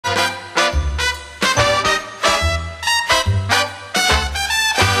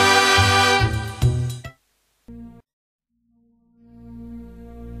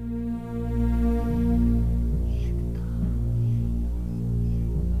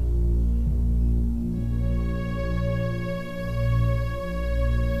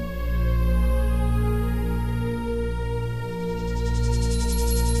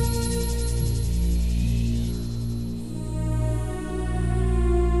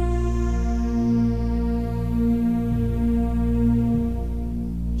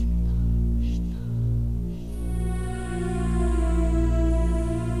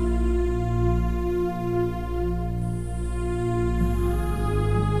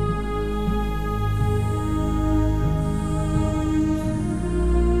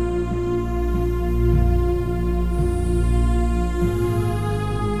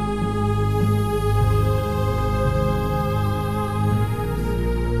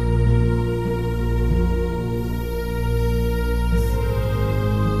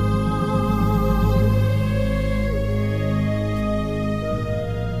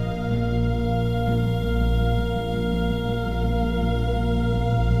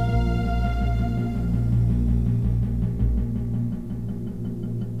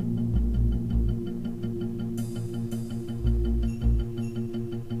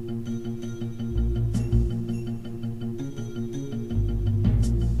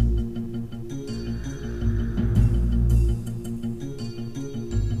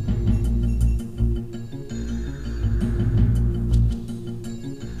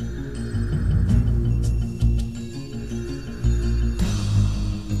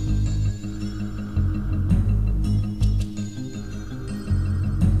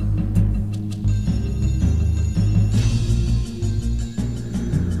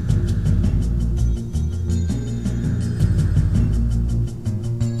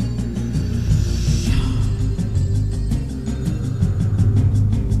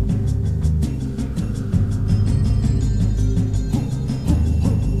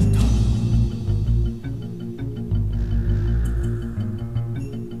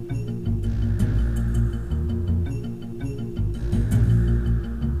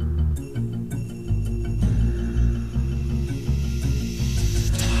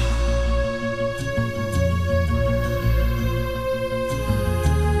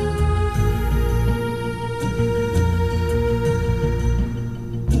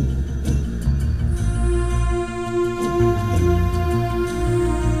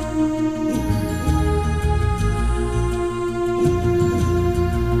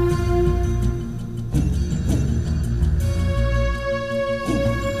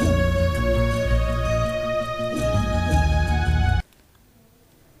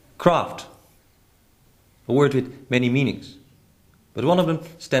Craft. A word with many meanings. But one of them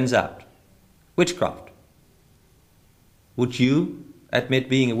stands out. Witchcraft. Would you admit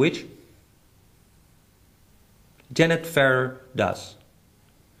being a witch? Janet Farrar does.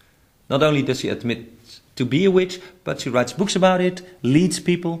 Not only does she admit to be a witch, but she writes books about it, leads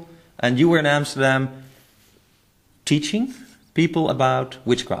people, and you were in Amsterdam teaching people about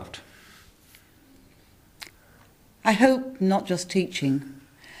witchcraft. I hope not just teaching,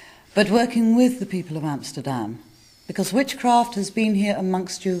 but working with the people of Amsterdam, because witchcraft has been here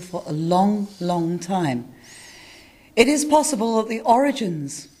amongst you for a long, long time. It is possible that the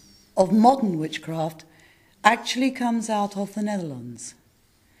origins of modern witchcraft actually comes out of the Netherlands.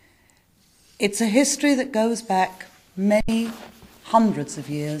 It's a history that goes back many hundreds of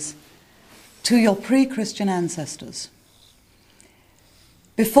years to your pre-Christian ancestors.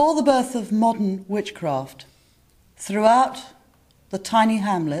 Before the birth of modern witchcraft, throughout the tiny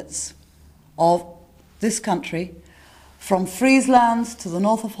hamlets of this country, from Friesland to the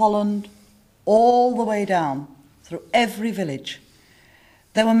north of Holland, all the way down through every village,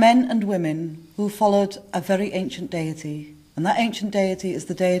 there were men and women who followed a very ancient deity, and that ancient deity is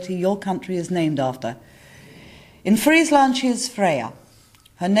the deity your country is named after. In Friesland she is Freya.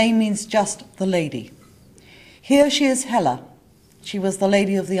 Her name means just the lady. Here she is Hela. She was the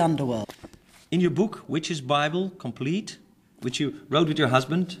lady of the underworld. In your book, Witch's Bible, Complete, which you wrote with your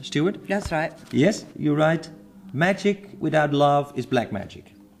husband, Stuart. That's right. Yes, you write, magic without love is black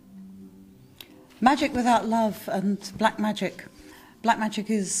magic. Magic without love and black magic. Black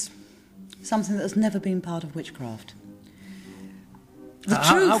magic is something that has never been part of witchcraft.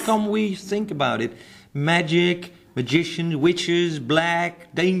 How come we think about it? Magic, magicians, witches,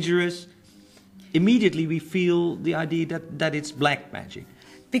 black, dangerous. Immediately we feel the idea that it's black magic.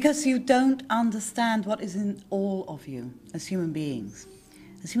 Because you don't understand what is in all of you as human beings.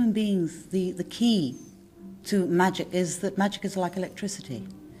 As human beings, the key to magic is that magic is like electricity.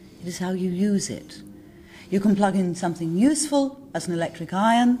 It is how you use it. You can plug in something useful as an electric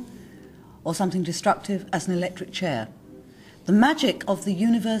iron, or something destructive as an electric chair. The magic of the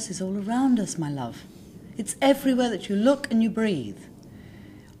universe is all around us, my love. It's everywhere that you look and you breathe.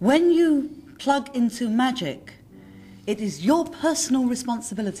 When you plug into magic, it is your personal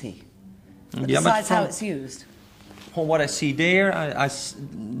responsibility that decides how it's used. From what I see there,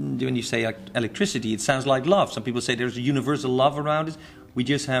 when you say electricity, it sounds like love. Some people say there's a universal love around it. We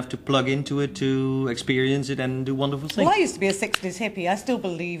just have to plug into it to experience it and do wonderful things. Well, I used to be a 60s hippie. I still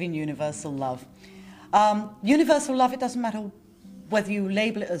believe in universal love. Universal love, it doesn't matter whether you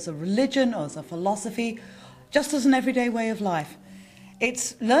label it as a religion or as a philosophy, just as an everyday way of life.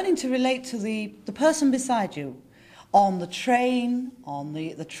 It's learning to relate to the person beside you, on the train, on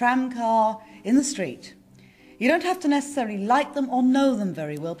the tram car, in the street. You don't have to necessarily like them or know them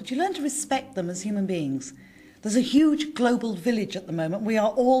very well, but you learn to respect them as human beings. There's a huge global village at the moment. We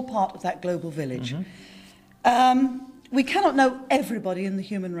are all part of that global village. Mm-hmm. We cannot know everybody in the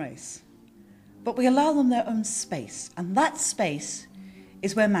human race, but we allow them their own space, and that space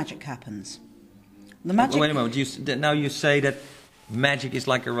is where magic happens. The magic. Wait a moment. Now you say that magic is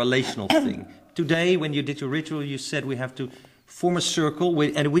like a relational thing. Today, when you did your ritual, you said we have to form a circle,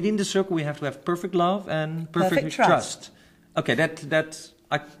 and within the circle we have to have perfect love and perfect trust. Okay, that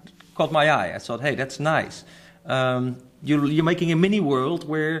I caught my eye. I thought, hey, that's nice. You're making a mini world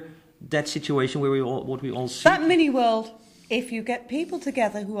where that situation, where what we all see. That mini world, if you get people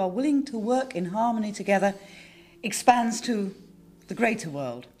together who are willing to work in harmony together, expands to the greater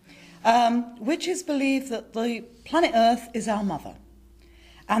world. Witches believe that the planet Earth is our mother.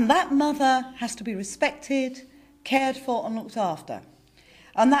 And that mother has to be respected, cared for and looked after.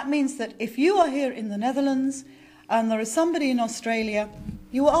 And that means that if you are here in the Netherlands and there is somebody in Australia,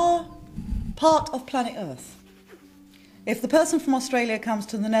 you are part of planet Earth. If the person from Australia comes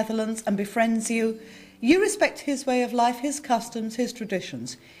to the Netherlands and befriends you, you respect his way of life, his customs, his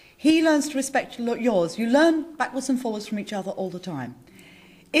traditions. He learns to respect yours. You learn backwards and forwards from each other all the time.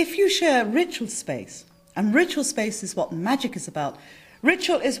 If you share ritual space, and ritual space is what magic is about,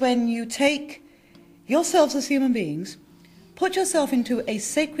 ritual is when you take yourselves as human beings, put yourself into a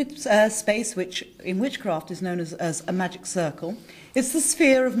sacred space, which in witchcraft is known as a magic circle. It's the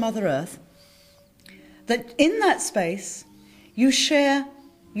sphere of Mother Earth. That in that space, you share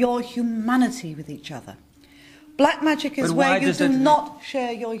your humanity with each other. Black magic is where you do not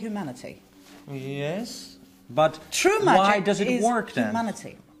share your humanity. Yes, but true magic why does it work then?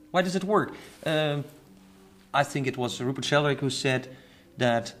 Humanity. Why does it work? I think it was Rupert Sheldrake who said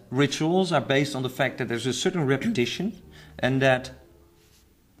that rituals are based on the fact that there's a certain repetition and that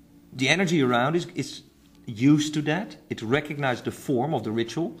the energy around is used to that. It recognizes the form of the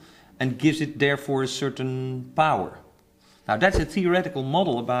ritual and gives it therefore a certain power. Now that's a theoretical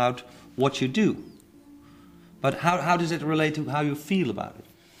model about what you do. But how does it relate to how you feel about it?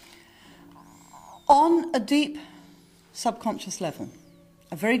 On a deep subconscious level,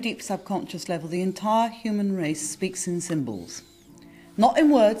 a very deep subconscious level, the entire human race speaks in symbols. Not in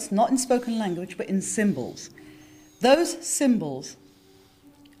words, not in spoken language, but in symbols. Those symbols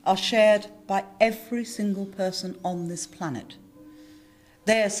are shared by every single person on this planet.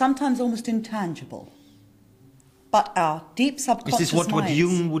 They are sometimes almost intangible. But our deep subconscious minds... Is this what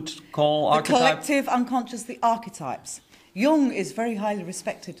Jung would call archetypes? The collective unconscious, the archetypes. Jung is very highly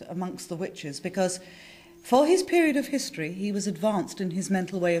respected amongst the witches because for his period of history he was advanced in his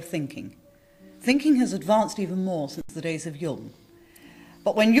mental way of thinking. Thinking has advanced even more since the days of Jung.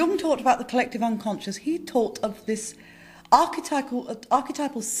 But when Jung talked about the collective unconscious, he taught of this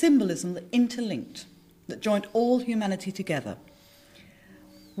archetypal symbolism that interlinked, that joined all humanity together.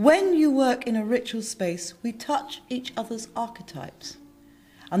 When you work in a ritual space, we touch each other's archetypes.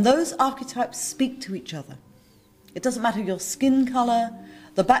 And those archetypes speak to each other. It doesn't matter your skin colour,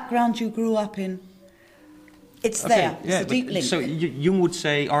 the background you grew up in. It's there. It's a deep link. So Jung would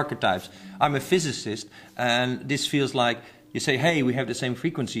say archetypes. I'm a physicist, and this feels like you say, hey, we have the same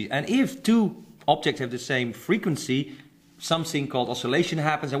frequency. And if two objects have the same frequency, something called oscillation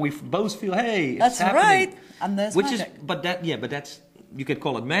happens, and we both feel, hey, it's happening. Right. And there's magic. But that's, you could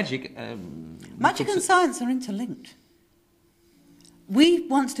call it magic. Magic and science are interlinked. We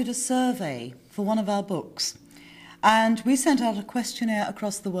once did a survey for one of our books, and we sent out a questionnaire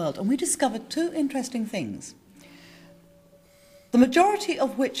across the world, and we discovered two interesting things. The majority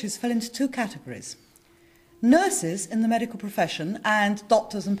of witches fell into two categories. Nurses in the medical profession and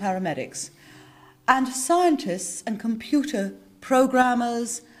doctors and paramedics, and scientists and computer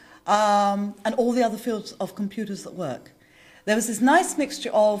programmers and all the other fields of computers that work. There was this nice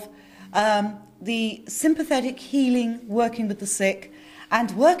mixture of the sympathetic healing, working with the sick,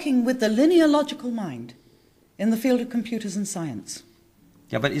 and working with the linear logical mind in the field of computers and science.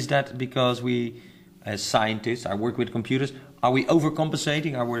 Yeah, but is that because we, as scientists, I work with computers, are we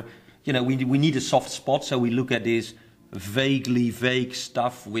overcompensating? Are we, we need a soft spot, so we look at this vaguely vague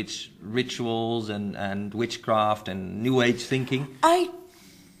stuff, which rituals and witchcraft and New Age thinking? I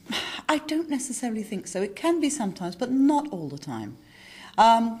don't necessarily think so. It can be sometimes, but not all the time.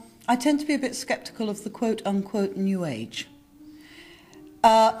 I tend to be a bit sceptical of the quote-unquote New Age.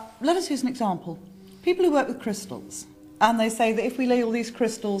 Let us use an example. People who work with crystals, and they say that if we lay all these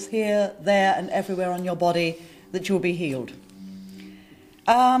crystals here, there, and everywhere on your body, that you will be healed.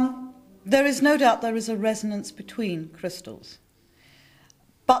 There is no doubt there is a resonance between crystals.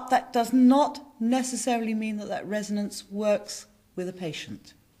 But that does not necessarily mean that that resonance works with a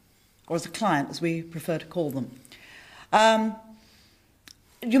patient, or as a client, as we prefer to call them.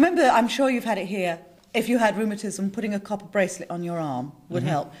 You remember, I'm sure you've had it here, if you had rheumatism, putting a copper bracelet on your arm would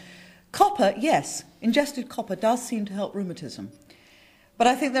help. Copper, yes, ingested copper does seem to help rheumatism. But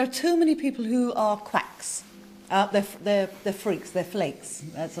I think there are too many people who are quacks. They're freaks, they're flakes.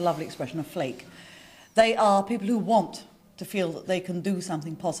 That's a lovely expression, a flake. They are people who want to feel that they can do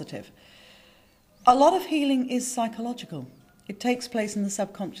something positive. A lot of healing is psychological. It takes place in the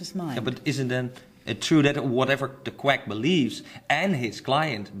subconscious mind. Yeah, but isn't then it true that whatever the quack believes and his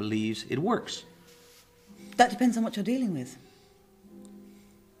client believes, it works? That depends on what you're dealing with.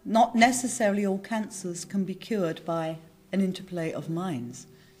 Not necessarily all cancers can be cured by an interplay of minds.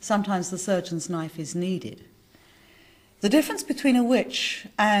 Sometimes the surgeon's knife is needed. The difference between a witch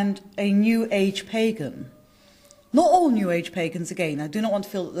and a New Age pagan, not all New Age pagans again, I do not want to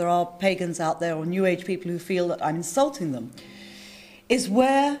feel that there are pagans out there or New Age people who feel that I'm insulting them, is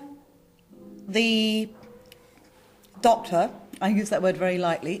where the doctor, I use that word very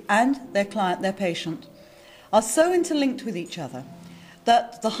lightly, and their client, their patient, are so interlinked with each other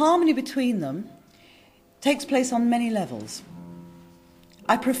that the harmony between them takes place on many levels.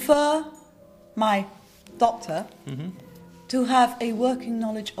 I prefer my doctor to have a working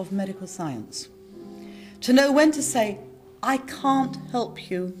knowledge of medical science, to know when to say, I can't help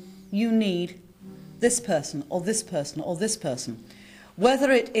you, you need this person or this person or this person.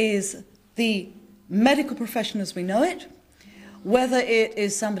 Whether it is the medical profession as we know it, whether it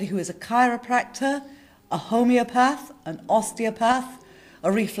is somebody who is a chiropractor, a homeopath, an osteopath, a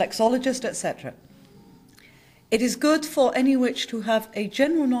reflexologist, etc. It is good for any witch to have a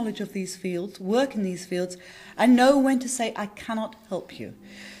general knowledge of these fields, work in these fields, and know when to say, I cannot help you.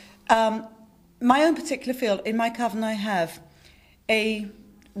 My own particular field, in my coven I have a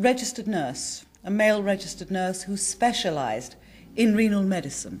registered nurse, a male registered nurse who specialised in renal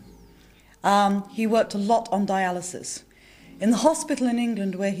medicine. He worked a lot on dialysis. In the hospital in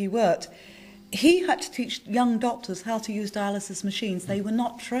England where he worked, he had to teach young doctors how to use dialysis machines. They were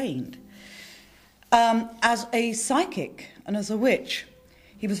not trained. As a psychic and as a witch,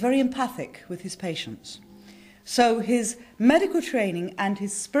 he was very empathic with his patients. So his medical training and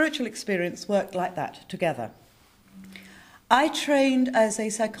his spiritual experience worked like that together. I trained as a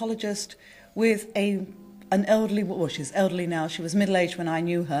psychologist with an elderly, well, she's elderly now, she was middle-aged when I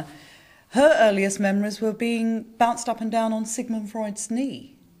knew her. Her earliest memories were being bounced up and down on Sigmund Freud's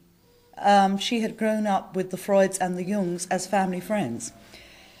knee. She had grown up with the Freuds and the Jungs as family friends.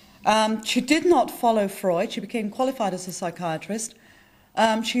 She did not follow Freud. She became qualified as a psychiatrist.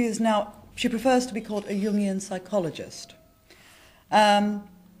 She prefers to be called a Jungian psychologist.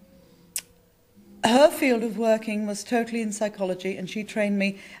 Her field of working was totally in psychology, and she trained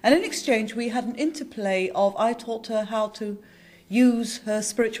me. And in exchange, we had an interplay of, I taught her how to use her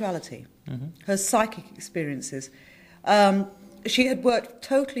spirituality, her psychic experiences. She had worked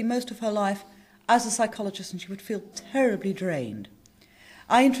totally most of her life as a psychologist, and she would feel terribly drained.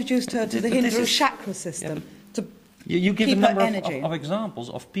 I introduced her to the Hindu chakra system to you give keep a number her energy. of examples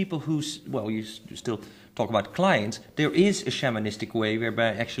of people who's, well, you still talk about clients. There is a shamanistic way whereby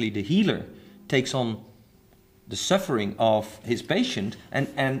actually the healer takes on the suffering of his patient,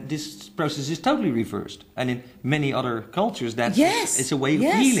 and this process is totally reversed. And in many other cultures, it's a way of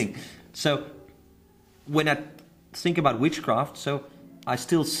healing. So when I think about witchcraft, so I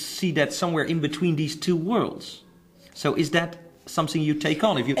still see that somewhere in between these two worlds. So is that something you take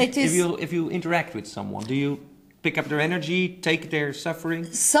on? If you interact with someone, do you pick up their energy, take their suffering?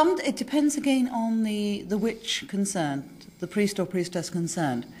 It depends again on the witch concerned, the priest or priestess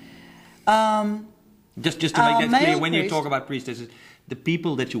concerned. Just to make that clear, when you talk about priestesses, the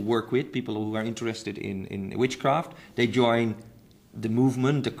people that you work with, people who are interested in witchcraft, they join the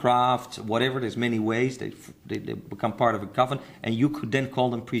movement, the craft, whatever. There's many ways. They become part of a coven, and you could then call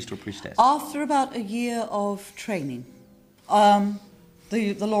them priest or priestess. After about a year of training,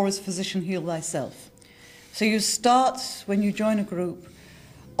 the law is physician, heal thyself. So you start, when you join a group,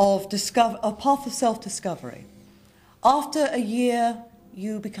 a path of self-discovery. After a year,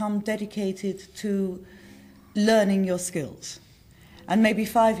 you become dedicated to learning your skills. And maybe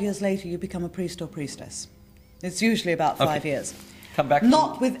 5 years later, you become a priest or priestess. It's usually about 5 years. Come back.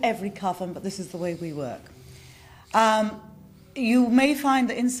 Not with every coven, but this is the way we work. You may find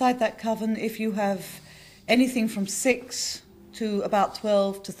that inside that coven, if you have anything from 6 to about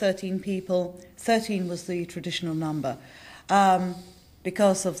 12 to 13 people, 13 was the traditional number,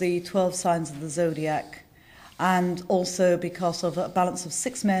 because of the 12 signs of the zodiac, and also because of a balance of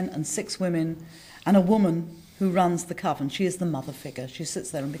 6 men and 6 women, and a woman who runs the coven. She is the mother figure. She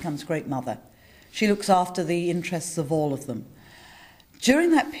sits there and becomes great mother. She looks after the interests of all of them.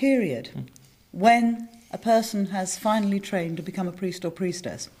 During that period, when a person has finally trained to become a priest or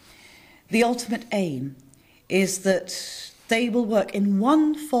priestess, the ultimate aim is that they will work in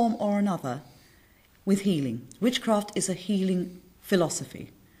one form or another with healing. Witchcraft is a healing philosophy.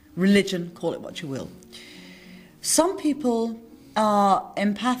 Religion, call it what you will. Some people are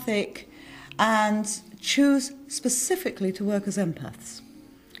empathic and choose specifically to work as empaths.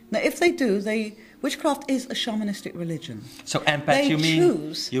 Now, if they do, witchcraft is a shamanistic religion. So empath, you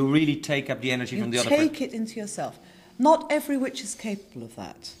mean you really take up the energy from the other person? You take it into yourself. Not every witch is capable of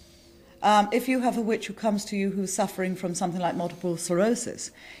that. If you have a witch who comes to you who's suffering from something like multiple sclerosis,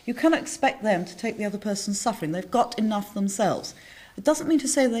 you cannot expect them to take the other person's suffering. They've got enough themselves. It doesn't mean to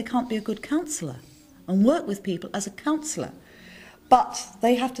say they can't be a good counsellor and work with people as a counsellor, but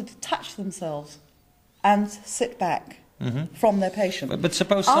they have to detach themselves and sit back from their patient. But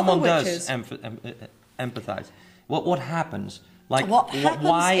suppose someone does empathize. What happens? Like,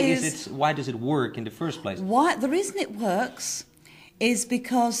 why does it work in the first place? The reason it works is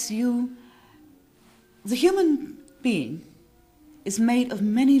because the human being is made of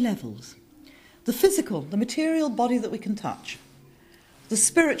many levels. The physical, the material body that we can touch. The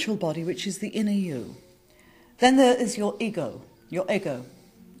spiritual body, which is the inner you. Then there is your ego. That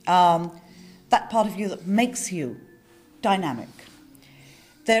part of you that makes you dynamic.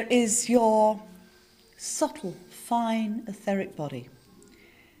 There is your subtle, fine, etheric body.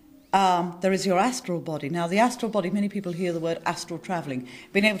 There is your astral body. Now, the astral body, many people hear the word astral travelling,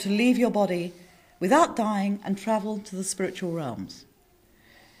 being able to leave your body without dying and travel to the spiritual realms.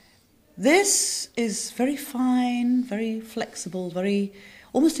 This is very fine, very flexible, very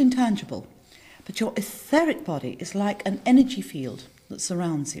almost intangible. But your etheric body is like an energy field that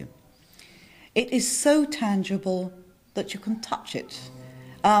surrounds you. It is so tangible that you can touch it.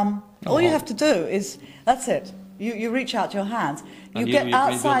 All you have to do is, that's it. You reach out your hands. You And get you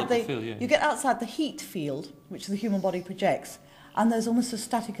outside build up the field, yeah. you get outside the heat field, which the human body projects, and there's almost a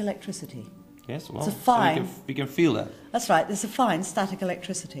static electricity. Yes, well, It's a fine. so we can feel that. That's right. There's a fine static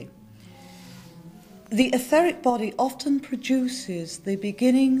electricity. The etheric body often produces the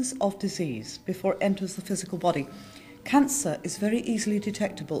beginnings of disease before it enters the physical body. Cancer is very easily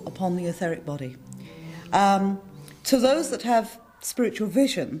detectable upon the etheric body. To those that have spiritual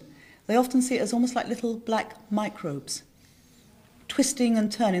vision, they often see it as almost like little black microbes, twisting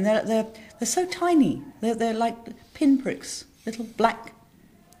and turning. They're so tiny. They're like pinpricks, little black,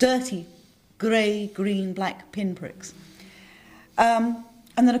 dirty, grey, green, black pinpricks.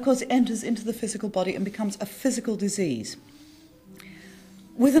 And then, of course, it enters into the physical body and becomes a physical disease.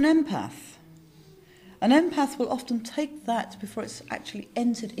 With an empath will often take that before it's actually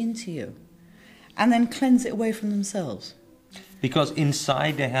entered into you and then cleanse it away from themselves. Because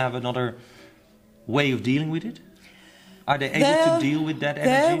inside they have another way of dealing with it? Are they able to deal with that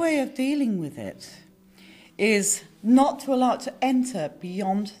energy? Their way of dealing with it is not to allow it to enter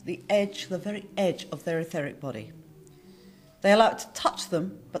beyond the edge, the very edge of their etheric body. They allow it to touch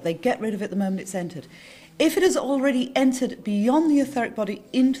them, but they get rid of it the moment it's entered. If it has already entered beyond the etheric body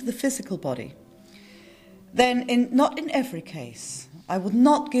into the physical body, then not in every case, I would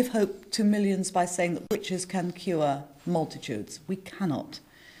not give hope to millions by saying that witches can cure multitudes. We cannot.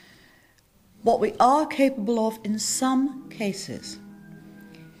 What we are capable of in some cases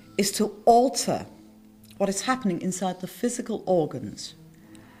is to alter what is happening inside the physical organs.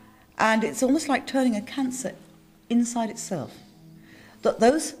 And it's almost like turning a cancer inside itself. That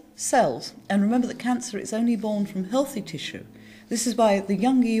those cells, and remember that cancer is only born from healthy tissue. This is why the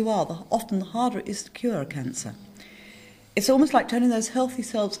younger you are, often the harder it is to cure a cancer. It's almost like turning those healthy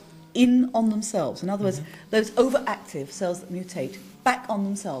cells in on themselves. In other words, those overactive cells that mutate back on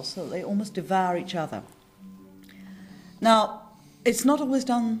themselves so that they almost devour each other. Now, it's not always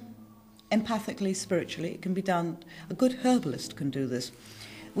done empathically, spiritually. It can be done, a good herbalist can do this.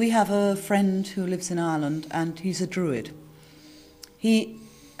 We have a friend who lives in Ireland and he's a druid. He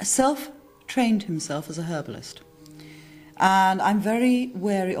self-trained himself as a herbalist. And I'm very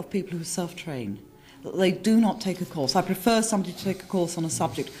wary of people who self-train. They do not take a course. I prefer somebody to take a course on a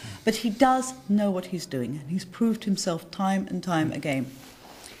subject. But he does know what he's doing, and he's proved himself time and time again.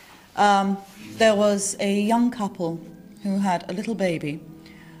 There was a young couple who had a little baby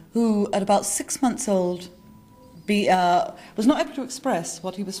who, at about 6 months old, was not able to express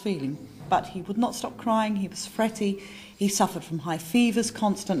what he was feeling, but he would not stop crying. He was fretty. He suffered from high fevers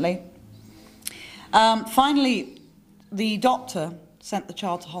constantly. Finally, the doctor sent the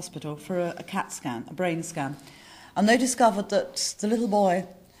child to hospital for a CAT scan, a brain scan, and they discovered that the little boy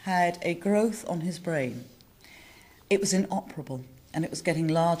had a growth on his brain. It was inoperable, and it was getting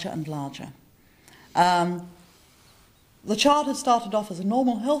larger and larger. The child had started off as a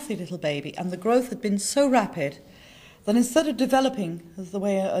normal, healthy little baby, and the growth had been so rapid that instead of developing as the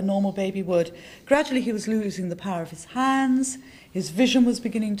way a normal baby would, gradually he was losing the power of his hands, his vision was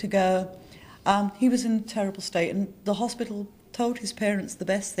beginning to go. He was in a terrible state, and the hospital told his parents the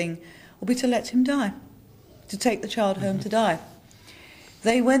best thing would be to let him die, to take the child home to die.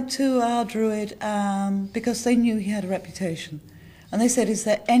 They went to our druid because they knew he had a reputation, and they said, "Is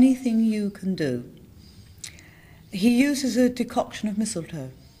there anything you can do?" He uses a decoction of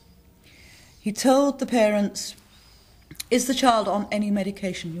mistletoe. He told the parents, "Is the child on any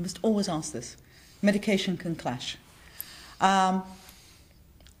medication?" You must always ask this. Medication can clash.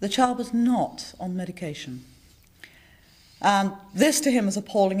 The child was not on medication. This to him was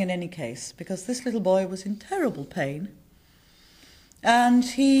appalling in any case, because this little boy was in terrible pain. And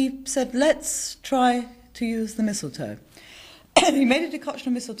he said, "Let's try to use the mistletoe." He made a decoction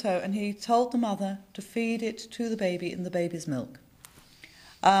of mistletoe, and he told the mother to feed it to the baby in the baby's milk.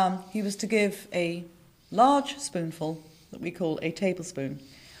 He was to give a large spoonful, that we call a tablespoon,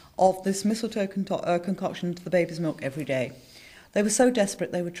 of this mistletoe concoction to the baby's milk every day. They were so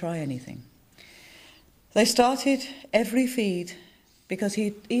desperate they would try anything. They started every feed, because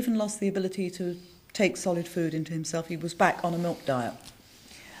he even lost the ability to take solid food into himself. He was back on a milk diet.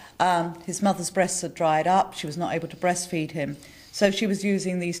 His mother's breasts had dried up. She was not able to breastfeed him, so she was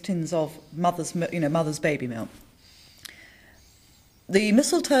using these tins of mother's baby milk. The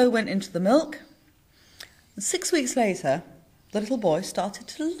mistletoe went into the milk. 6 weeks later, the little boy started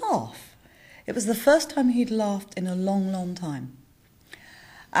to laugh. It was the first time he'd laughed in a long, long time.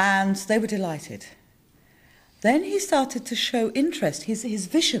 And they were delighted. Then he started to show interest, his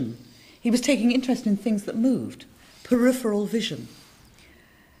vision. He was taking interest in things that moved, peripheral vision.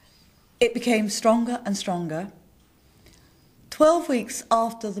 It became stronger and stronger. 12 weeks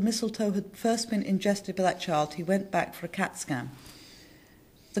after the mistletoe had first been ingested by that child, he went back for a CAT scan.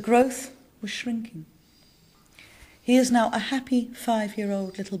 The growth was shrinking. He is now a happy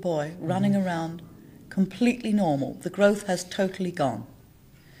 5-year-old little boy running around, completely normal. The growth has totally gone.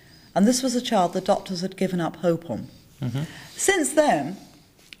 And this was a child the doctors had given up hope on. Since then,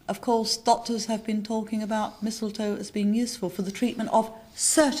 of course, doctors have been talking about mistletoe as being useful for the treatment of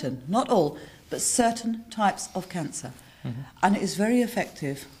certain, not all, but certain types of cancer. And it is very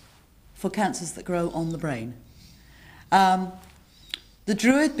effective for cancers that grow on the brain. The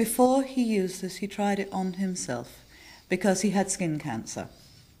Druid, before he used this, he tried it on himself because he had skin cancer.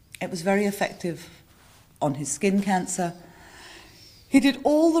 It was very effective on his skin cancer. He did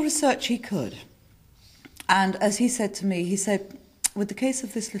all the research he could. And as he said to me, he said, with the case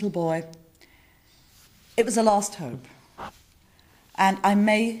of this little boy, it was a last hope. And I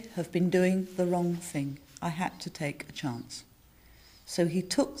may have been doing the wrong thing. I had to take a chance. So he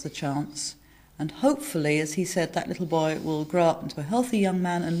took the chance, and hopefully, as he said, that little boy will grow up into a healthy young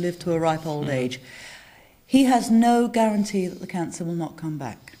man and live to a ripe old age. He has no guarantee that the cancer will not come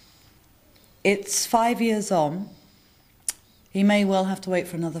back. It's 5 years on. He may well have to wait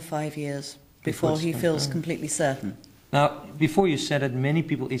for another 5 years before he feels completely certain. Now, before you said that many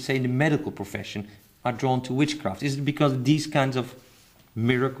people, say in the medical profession, are drawn to witchcraft. Is it because of these kinds of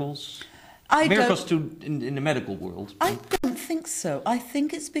miracles? Miracles in the medical world? I don't think so. I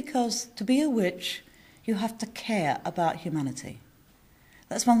think it's because to be a witch, you have to care about humanity.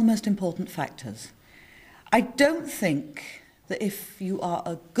 That's one of the most important factors. I don't think that if you are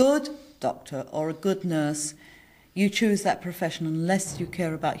a good doctor or a good nurse, you choose that profession unless you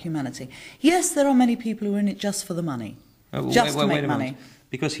care about humanity. Yes, there are many people who are in it just for the money, just to make money.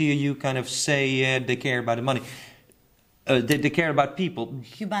 Because here you kind of say they care about the money. They care about people.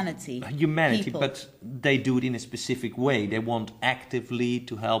 Humanity, people. But they do it in a specific way. They want actively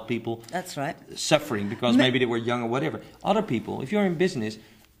to help people. That's right. Suffering because maybe they were young or whatever. Other people, if you're in business,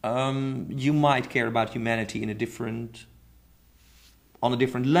 you might care about humanity on a different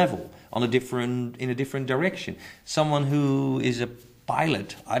level, in a different direction. Someone who is a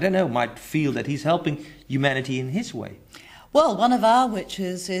pilot, I don't know, might feel that he's helping humanity in his way. Well, one of our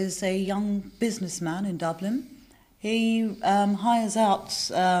witches is a young businessman in Dublin. He hires out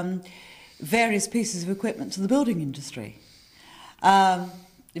various pieces of equipment to the building industry.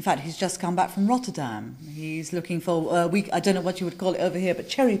 In fact, he's just come back from Rotterdam. He's looking for, I don't know what you would call it over here, but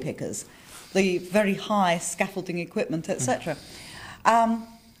cherry pickers, the very high scaffolding equipment, etc.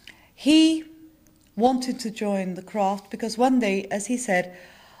 He wanted to join the craft because one day, as he said,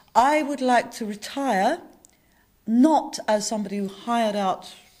 I would like to retire, not as somebody who hired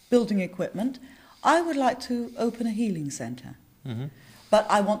out building equipment. I would like to open a healing centre, but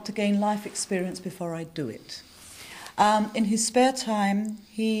I want to gain life experience before I do it. In his spare time,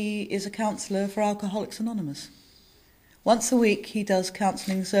 he is a counsellor for Alcoholics Anonymous. Once a week, he does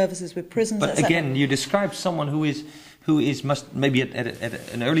counselling services with prisons. But again, you describe someone who must maybe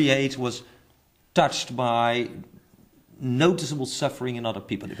at an early age was touched by noticeable suffering in other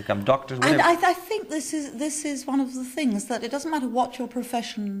people. They become doctors. Whatever. And I think this is one of the things that it doesn't matter what your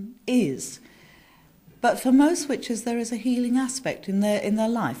profession is. But for most witches, there is a healing aspect in their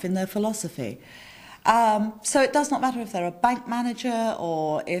life, in their philosophy. So it does not matter if they're a bank manager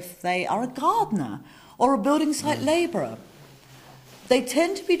or if they are a gardener or a building site labourer. They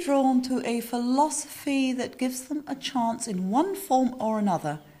tend to be drawn to a philosophy that gives them a chance in one form or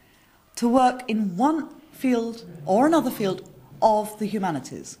another to work in one field or another field of the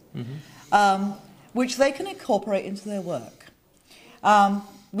humanities, which they can incorporate into their work.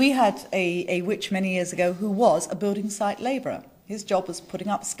 We had a witch many years ago who was a building site labourer. His job was putting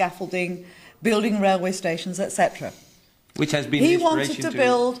up scaffolding, building railway stations, etc. Which has been he wanted to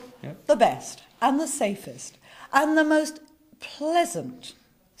build the best and the safest and the most pleasant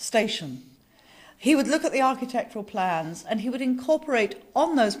station. He would look at the architectural plans and he would incorporate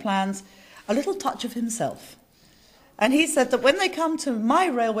on those plans a little touch of himself. And he said that when they come to my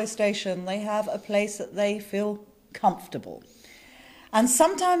railway station, they have a place that they feel comfortable. And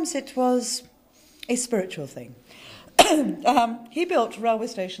sometimes it was a spiritual thing. He built railway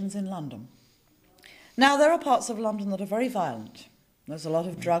stations in London. Now, there are parts of London that are very violent. There's a lot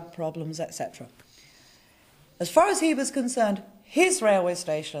of drug problems, etc. As far as he was concerned, his railway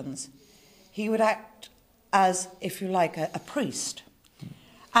stations, he would act as, if you like, a priest.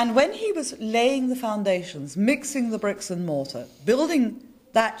 And when he was laying the foundations, mixing the bricks and mortar, building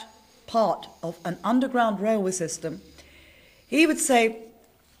that part of an underground railway system, he would say,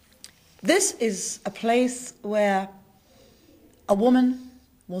 this is a place where a woman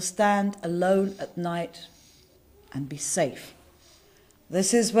will stand alone at night and be safe.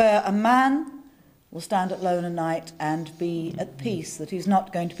 This is where a man will stand alone at night and be at peace that he's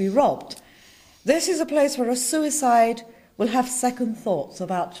not going to be robbed. This is a place where a suicide will have second thoughts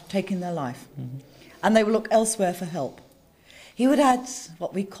about taking their life, and they will look elsewhere for help. He would add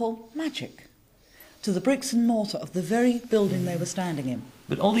what we call magic to the bricks and mortar of the very building they were standing in.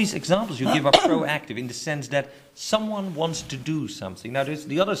 But all these examples you give are proactive in the sense that someone wants to do something. Now there's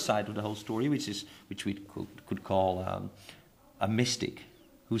the other side of the whole story, which we could call a mystic,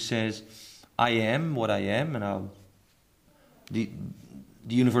 who says, I am what I am, and the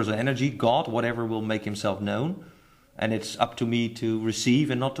universal energy, God, whatever, will make himself known, and it's up to me to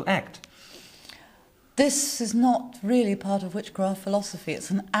receive and not to act. This is not really part of witchcraft philosophy. It's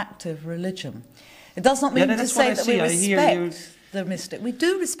an active religion. It does not mean to say that we respect the mystic. We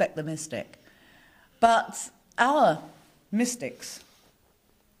do respect the mystic. But our mystics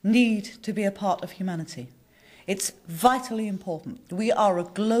need to be a part of humanity. It's vitally important. We are a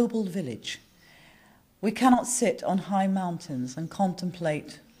global village. We cannot sit on high mountains and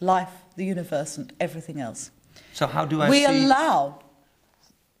contemplate life, the universe, and everything else. So how do I We allow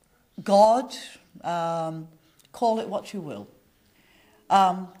God, call it what you will,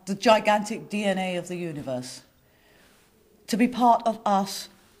 the gigantic DNA of the universe, to be part of us,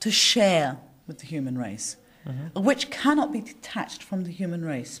 to share with the human race, which cannot be detached from the human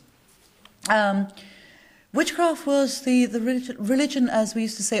race. Witchcraft was the religion, as we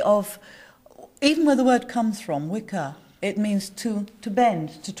used to say, of, even where the word comes from, Wicca, it means to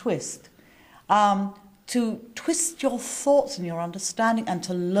bend, to twist your thoughts and your understanding, and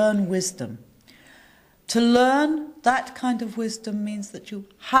to learn wisdom. To learn that kind of wisdom means that you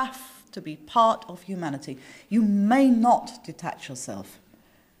have to be part of humanity. You may not detach yourself.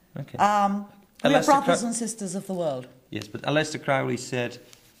 Okay. We are brothers and sisters of the world. Yes, but Aleister Crowley said,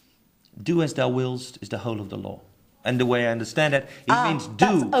 do as thou willst is the whole of the law. And the way I understand that, it means do.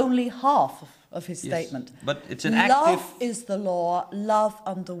 That's only half of his statement. But it's an active... Love is the law, love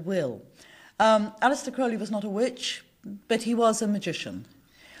under will. Aleister Crowley was not a witch, but he was a magician.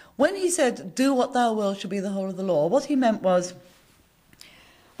 When he said, do what thou wilt shall be the whole of the law, what he meant was,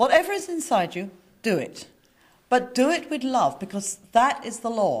 whatever is inside you, do it. But do it with love, because that is the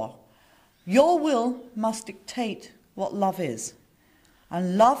law. Your will must dictate what love is.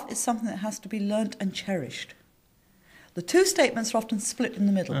 And love is something that has to be learnt and cherished. The two statements are often split in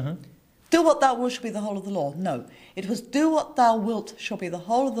the middle. Do what thou wilt shall be the whole of the law. No, it was do what thou wilt shall be the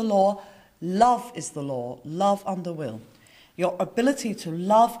whole of the law. Love is the law, love under will. Your ability to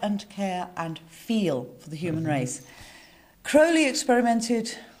love and care and feel for the human race. Crowley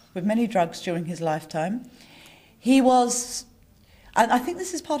experimented with many drugs during his lifetime. He was, and I think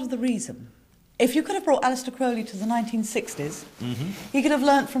this is part of the reason. If you could have brought Aleister Crowley to the 1960s, he could have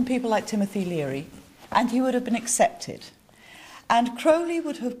learnt from people like Timothy Leary, and he would have been accepted. And Crowley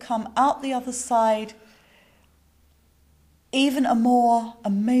would have come out the other side even a more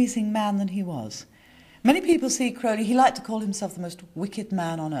amazing man than he was. Many people see Crowley, he liked to call himself the most wicked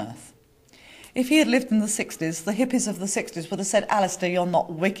man on earth. If he had lived in the 60s, the hippies of the 60s would have said, Aleister, you're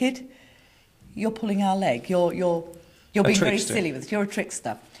not wicked, you're pulling our leg, you're being very silly with it, you're a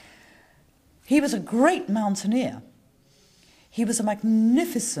trickster. He was a great mountaineer. He was a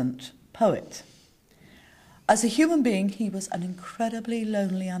magnificent poet. As a human being, he was an incredibly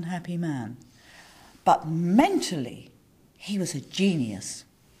lonely, unhappy man. But mentally, he was a genius.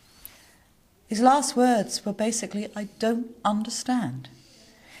 His last words were basically, I don't understand.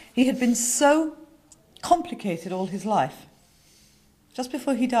 He had been so complicated all his life. Just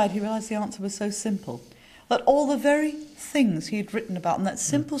before he died, he realised the answer was so simple. That all the very things he had written about, and that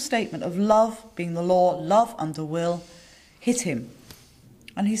simple statement of love being the law, love under will, hit him.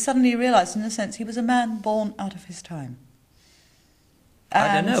 And he suddenly realised, in a sense, he was a man born out of his time. And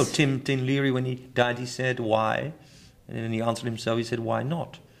I don't know. Tim Leary, when he died, he said, why? And then he answered himself, he said, why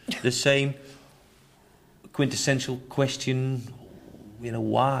not? The same quintessential question,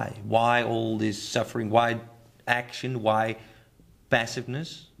 why? Why all this suffering? Why action? Why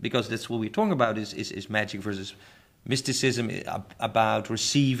passiveness? Because that's what we're talking about is magic versus mysticism, about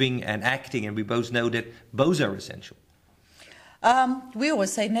receiving and acting, and we both know that both are essential. We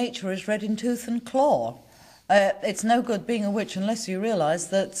always say nature is red in tooth and claw. It's no good being a witch unless you realise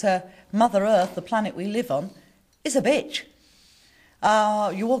that Mother Earth, the planet we live on, is a bitch.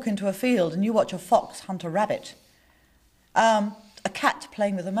 You walk into a field and you watch a fox hunt a rabbit, a cat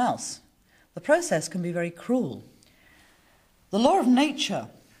playing with a mouse. The process can be very cruel. The law of nature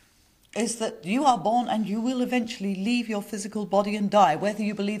is that you are born and you will eventually leave your physical body and die, whether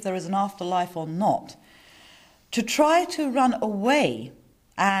you believe there is an afterlife or not. To try to run away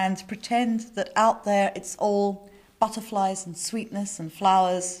and pretend that out there it's all butterflies and sweetness and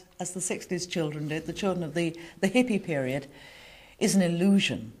flowers, as the 60s children did, the children of the hippie period, is an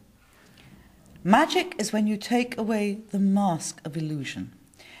illusion. Magic is when you take away the mask of illusion.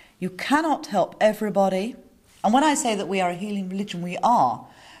 You cannot help everybody. And when I say that we are a healing religion, we are.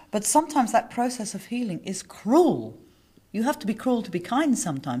 But sometimes that process of healing is cruel. You have to be cruel to be kind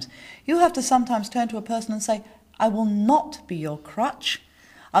sometimes. You have to sometimes turn to a person and say, I will not be your crutch.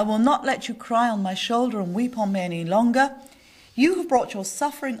 I will not let you cry on my shoulder and weep on me any longer. You have brought your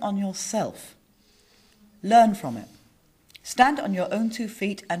suffering on yourself. Learn from it. Stand on your own 2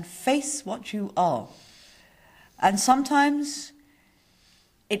 feet and face what you are. And sometimes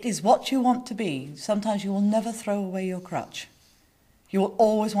it is what you want to be. Sometimes you will never throw away your crutch. You will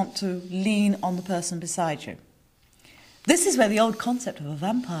always want to lean on the person beside you. This is where the old concept of a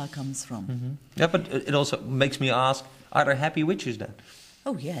vampire comes from. Mm-hmm. Yeah, but it also makes me ask, are there happy witches then?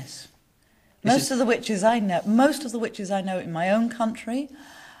 Oh, yes. Most of the witches I know in my own country,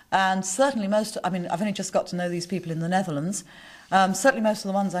 and certainly I've only just got to know these people in the Netherlands. Certainly most of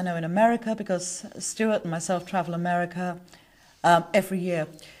the ones I know in America, because Stuart and myself travel America every year.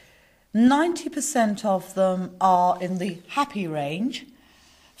 90% of them are in the happy range,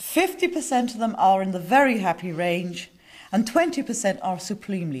 50% of them are in the very happy range, and 20% are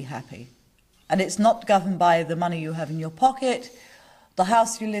supremely happy. And it's not governed by the money you have in your pocket, the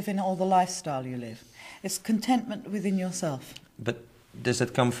house you live in, or the lifestyle you live. It's contentment within yourself. But does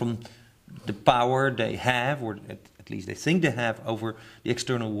that come from the power they have, or at least they think they have, over the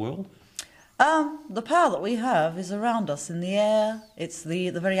external world? The power that we have is around us in the air. It's the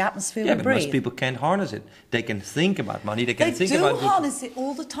very atmosphere we breathe. Yeah, but most people can't harness it. They can think about money. They can think about... They do harness it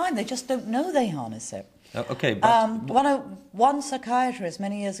all the time. They just don't know they harness it. Okay, but... One psychiatrist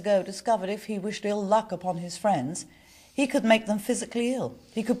many years ago discovered if he wished ill luck upon his friends, he could make them physically ill.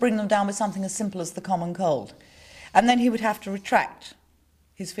 He could bring them down with something as simple as the common cold. And then he would have to retract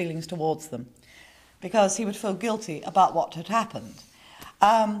his feelings towards them because he would feel guilty about what had happened.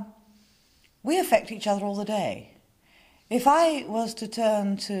 We affect each other all the day. If I was to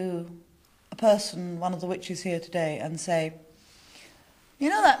turn to a person, one of the witches here today, and say,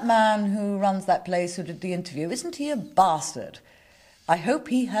 you know that man who runs that place who did the interview, isn't he a bastard? I hope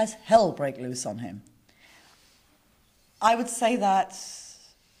he has hell break loose on him. I would say that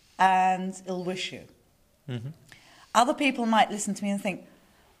and ill wish you. Mm-hmm. Other people might listen to me and think,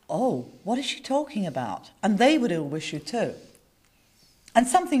 oh, what is she talking about? And they would ill wish you too. And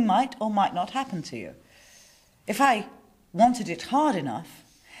something might or might not happen to you. If I wanted it hard enough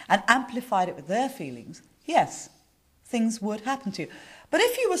and amplified it with their feelings, yes, things would happen to you. But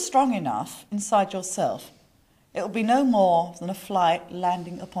if you were strong enough inside yourself, it would be no more than a fly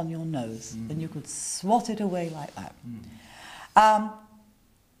landing upon your nose. Then you could swat it away like that.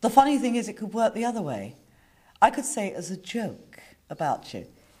 The funny thing is it could work the other way. I could say as a joke about you,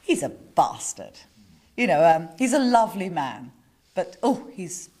 he's a bastard. You know, he's a lovely man. But, oh,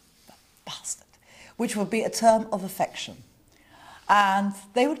 he's a bastard, which would be a term of affection. And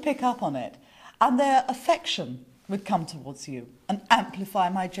they would pick up on it, and their affection would come towards you and amplify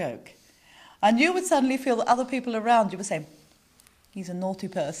my joke. And you would suddenly feel that other people around you were saying, he's a naughty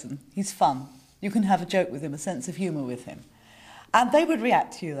person, he's fun, you can have a joke with him, a sense of humour with him. And they would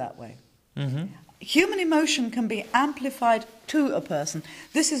react to you that way. Mm-hmm. Human emotion can be amplified to a person.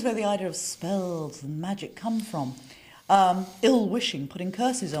 This is where the idea of spells and magic come from. Ill-wishing, putting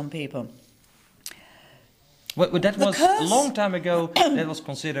curses on people. Well, that was a long time ago, that was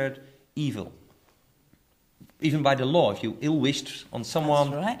considered evil. Even by the law, if you ill-wished on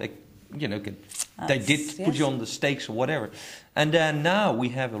someone, right. they did put you on the stakes or whatever. And then now we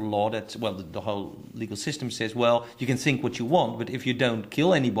have a law that, well, the whole legal system says, well, you can think what you want, but if you don't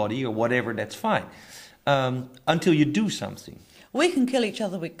kill anybody or whatever, that's fine. Until you do something. We can kill each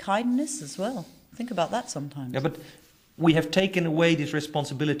other with kindness as well. Think about that sometimes. Yeah, but we have taken away this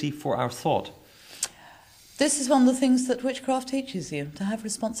responsibility for our thought. This is one of the things that witchcraft teaches you, to have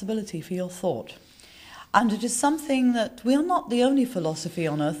responsibility for your thought. And it is something that we are not the only philosophy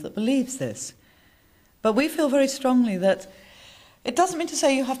on earth that believes this. But we feel very strongly that it doesn't mean to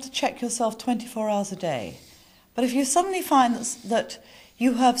say you have to check yourself 24 hours a day. But if you suddenly find that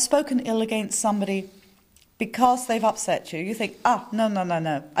you have spoken ill against somebody because they've upset you, you think,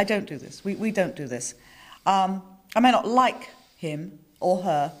 no, I don't do this. We don't do this. I may not like him or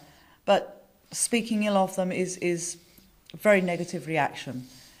her, but speaking ill of them is a very negative reaction.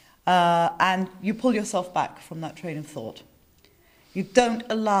 And you pull yourself back from that train of thought. You don't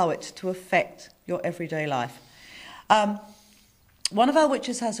allow it to affect your everyday life. One of our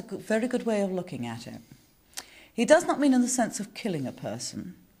witches has a very good way of looking at it. He does not mean in the sense of killing a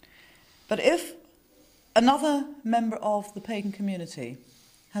person, but if another member of the pagan community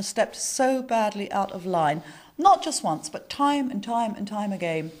has stepped so badly out of line, not just once, but time and time and time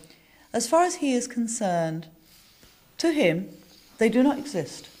again, as far as he is concerned, to him, they do not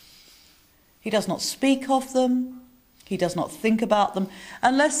exist. He does not speak of them, he does not think about them,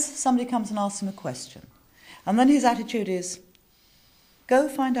 unless somebody comes and asks him a question. And then his attitude is, go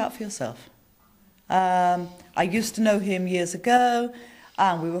find out for yourself. I used to know him years ago,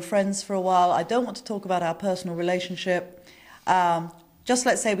 and we were friends for a while. I don't want to talk about our personal relationship. Just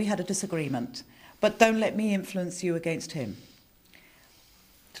let's say we had a disagreement, but don't let me influence you against him.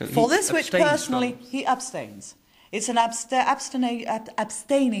 So for this which personally, he abstains. It's an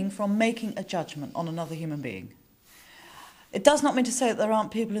abstaining from making a judgment on another human being. It does not mean to say that there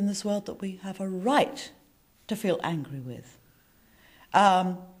aren't people in this world that we have a right to feel angry with.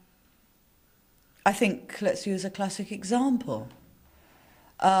 I think, let's use a classic example.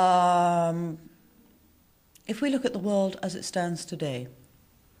 If we look at the world as it stands today,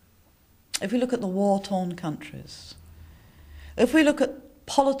 if we look at the war-torn countries, if we look at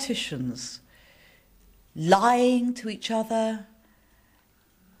politicians lying to each other,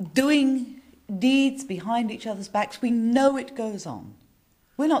 doing deeds behind each other's backs, we know it goes on.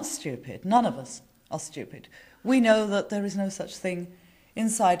 We're not stupid. None of us are stupid. We know that there is no such thing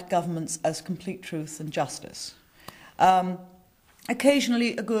inside governments as complete truth and justice.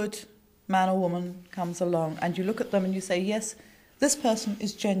 Occasionally a good man or woman comes along and you look at them and you say, yes, this person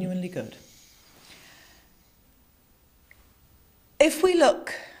is genuinely good. If we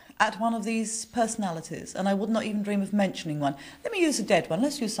look at one of these personalities, and I would not even dream of mentioning one, let me use a dead one,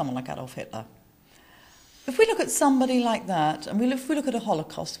 let's use someone like Adolf Hitler. If we look at somebody like that, and if we look at a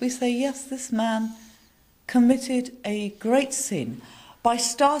Holocaust, we say, yes, this man committed a great sin by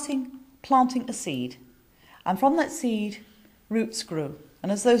planting a seed, and from that seed, roots grew.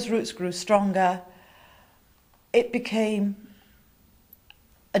 And as those roots grew stronger, it became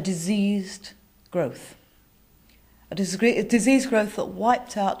a diseased growth. A diseased growth that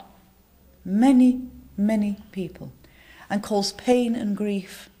wiped out many, many people and caused pain and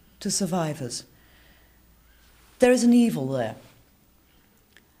grief to survivors. There is an evil there.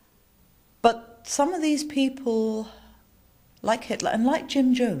 But some of these people, like Hitler and like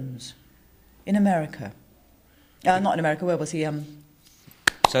Jim Jones in America, not in America, where was he?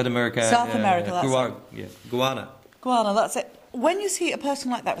 South America. South America, that's Guyana. Guyana, that's it. When you see a person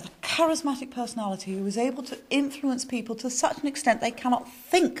like that with a charismatic personality who is able to influence people to such an extent they cannot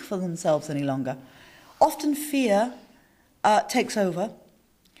think for themselves any longer, often fear takes over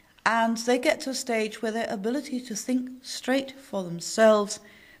and they get to a stage where their ability to think straight for themselves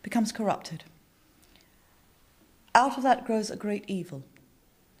becomes corrupted. Out of that grows a great evil.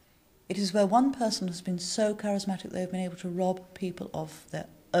 It is where one person has been so charismatic they've been able to rob people of their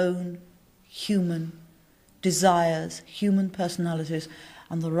own human desires, human personalities,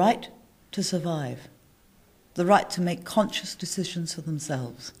 and the right to survive, the right to make conscious decisions for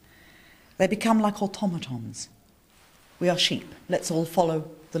themselves. They become like automatons. We are sheep, let's all follow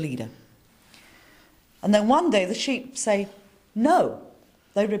the leader. And then one day the sheep say, no,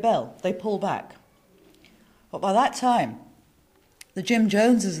 they rebel, they pull back. But by that time, the Jim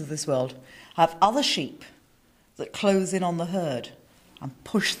Joneses of this world have other sheep that close in on the herd and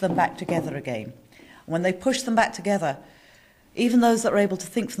push them back together again. When they push them back together, even those that are able to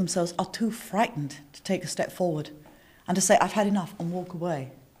think for themselves are too frightened to take a step forward and to say, I've had enough, and walk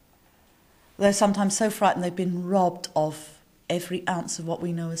away. They're sometimes so frightened they've been robbed of every ounce of what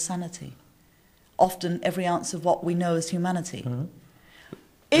we know as sanity, often every ounce of what we know as humanity. Mm-hmm.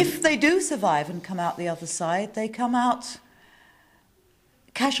 If they do survive and come out the other side, they come out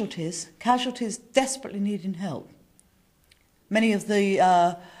casualties desperately needing help. Many of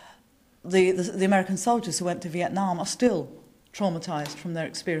the American soldiers who went to Vietnam are still traumatized from their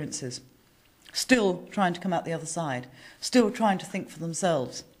experiences, still trying to come out the other side, still trying to think for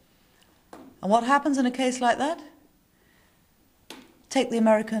themselves. And what happens in a case like that? Take the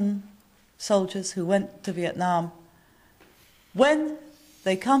American soldiers who went to Vietnam. When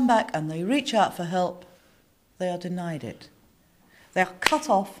they come back and they reach out for help, they are denied it. They are cut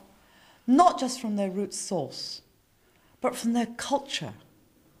off, not just from their root source, but from their culture,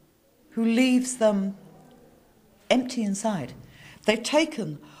 who leaves them empty inside. They've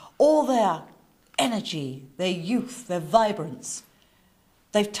taken all their energy, their youth, their vibrance.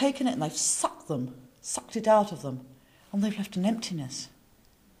 They've taken it and they've sucked it out of them, and they've left an emptiness.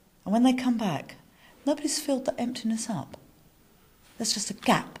 And when they come back, nobody's filled that emptiness up. There's just a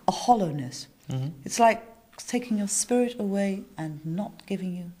gap, a hollowness. Mm-hmm. It's like taking your spirit away and not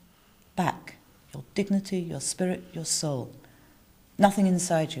giving you back your dignity, your spirit, your soul. Nothing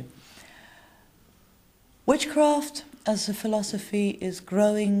inside you. Witchcraft as a philosophy is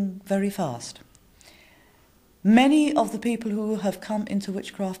growing very fast. Many of the people who have come into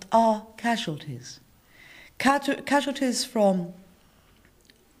witchcraft are casualties. Casualties from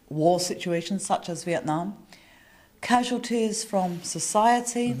war situations such as Vietnam, casualties from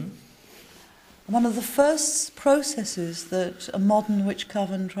society. One of the first processes that a modern witch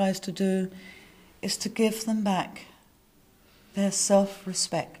coven tries to do is to give them back their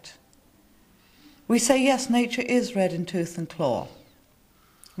self-respect. We say, yes, nature is red in tooth and claw.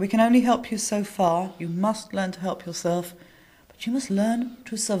 We can only help you so far. You must learn to help yourself, but you must learn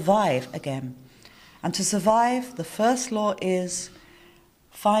to survive again. And to survive, the first law is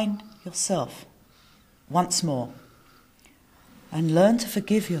find yourself once more and learn to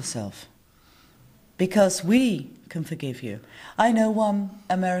forgive yourself, because we can forgive you. I know one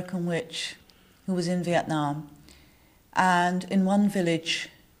American witch who was in Vietnam, and in one village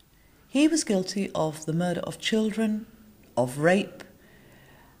he was guilty of the murder of children, of rape,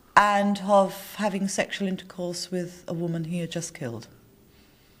 and of having sexual intercourse with a woman he had just killed.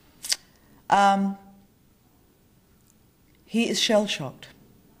 He is shell-shocked.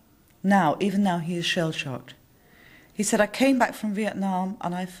 Even now he is shell-shocked. He said, I came back from Vietnam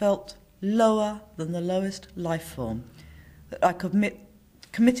and I felt lower than the lowest life form, that I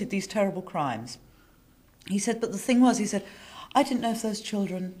committed these terrible crimes. He said, but the thing was, he said, I didn't know if those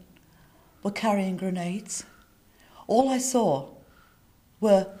children were carrying grenades. All I saw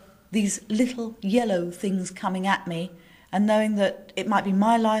were these little yellow things coming at me, and knowing that it might be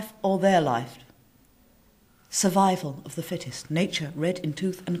my life or their life. Survival of the fittest, nature red in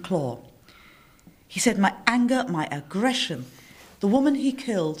tooth and claw. He said, my anger, my aggression, the woman he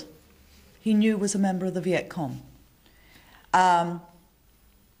killed, he knew was a member of the Viet Cong.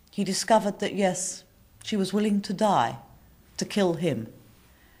 He discovered that, yes, she was willing to die to kill him.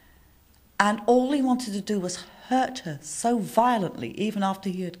 And all he wanted to do was hurt her so violently, even after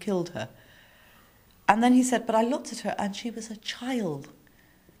he had killed her. And then he said, but I looked at her and she was a child.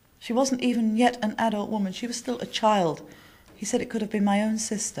 She wasn't even yet an adult woman. She was still a child. He said it could have been my own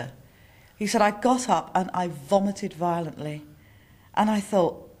sister. He said, I got up and I vomited violently. And I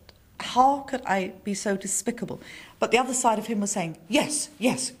thought, how could I be so despicable? But the other side of him was saying, yes,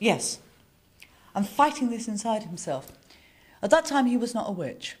 yes, yes. And fighting this inside himself. At that time, he was not a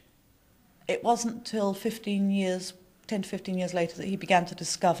witch. It wasn't till 10 to 15 years later that he began to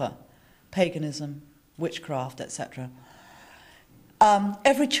discover paganism, witchcraft, etc.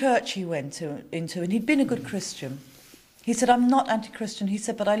 Every church he went into, and he'd been a good Christian. He said, I'm not anti-Christian. He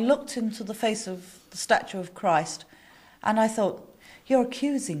said, but I looked into the face of the statue of Christ, and I thought, you're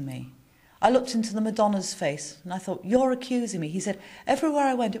accusing me. I looked into the Madonna's face, and I thought, you're accusing me. He said, everywhere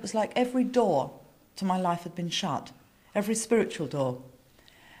I went, it was like every door to my life had been shut, every spiritual door.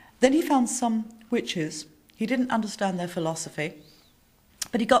 Then he found some witches. He didn't understand their philosophy,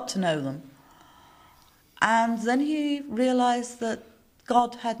 but he got to know them. And then he realized that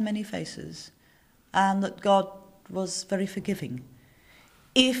God had many faces, and that God was very forgiving,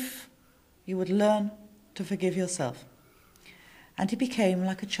 if you would learn to forgive yourself. And he became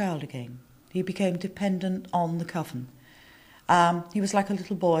like a child again. He became dependent on the coven. He was like a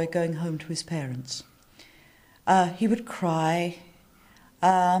little boy going home to his parents. He would cry.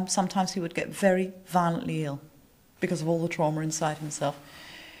 Sometimes he would get very violently ill because of all the trauma inside himself.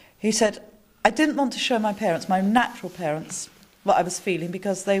 He said, I didn't want to show my parents, my natural parents, what I was feeling,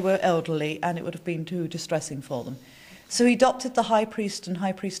 because they were elderly and it would have been too distressing for them. So he adopted the high priest and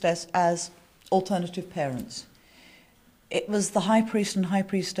high priestess as alternative parents. It was the high priest and high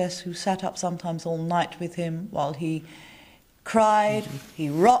priestess who sat up sometimes all night with him while he cried, he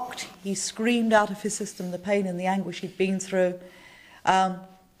rocked, he screamed out of his system the pain and the anguish he'd been through.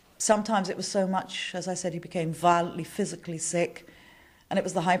 Sometimes it was so much, as I said, he became violently, physically sick. And it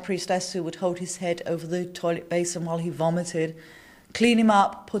was the high priestess who would hold his head over the toilet basin while he vomited, clean him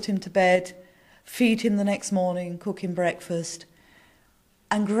up, put him to bed, feed him the next morning, cook him breakfast.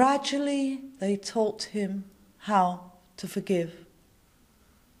 And gradually they taught him how to forgive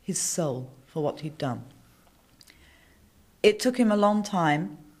his soul for what he'd done. It took him a long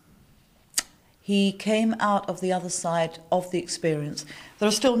time. He came out of the other side of the experience. There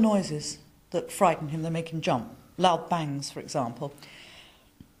are still noises that frighten him, that make him jump. Loud bangs, for example.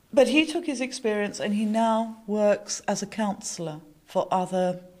 But he took his experience and he now works as a counsellor for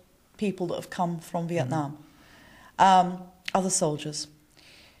other people that have come from Vietnam, other soldiers.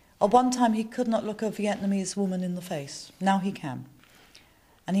 At one time he could not look a Vietnamese woman in the face. Now he can.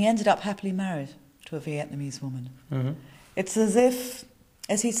 And he ended up happily married to a Vietnamese woman. Mm-hmm. It's as if,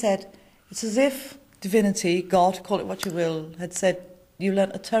 as he said, it's as if divinity, God, call it what you will, had said, you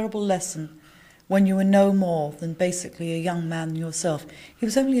learnt a terrible lesson when you were no more than basically a young man yourself. He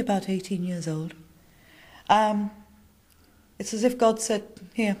was only about 18 years old. It's as if God said,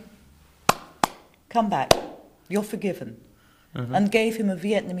 here, come back, you're forgiven, and gave him a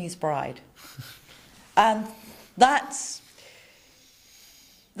Vietnamese bride. And that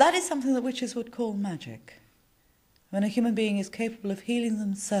is something that witches would call magic. When a human being is capable of healing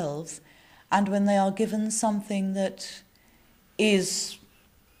themselves, and when they are given something that is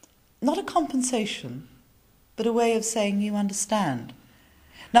not a compensation, but a way of saying you understand.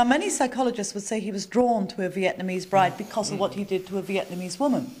 Now, many psychologists would say he was drawn to a Vietnamese bride because of what he did to a Vietnamese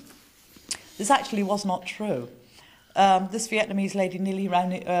woman. This actually was not true. This Vietnamese lady nearly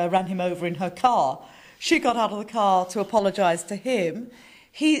ran him over in her car. She got out of the car to apologise to him.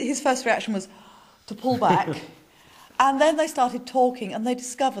 His first reaction was to pull back. And then they started talking, and they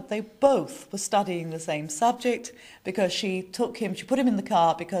discovered they both were studying the same subject, because she put him in the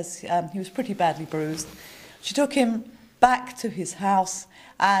car because he was pretty badly bruised. She took him back to his house,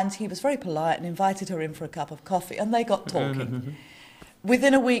 and he was very polite and invited her in for a cup of coffee, and they got talking.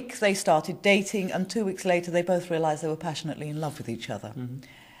 Within a week, they started dating, and 2 weeks later, they both realised they were passionately in love with each other.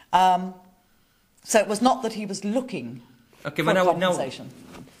 So it was not that he was looking for compensation.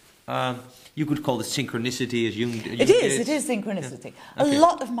 You could call it synchronicity, as Jung It is synchronicity. Yeah. Okay. A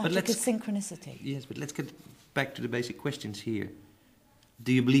lot of magic is synchronicity. Yes, but let's get back to the basic questions here.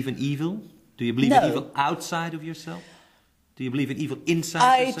 Do you believe in evil? Do you believe in evil outside of yourself? Do you believe in evil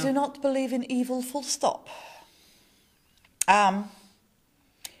inside yourself? I do not believe in evil, full stop. Let's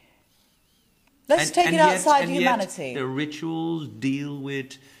take it outside humanity. Yet the rituals deal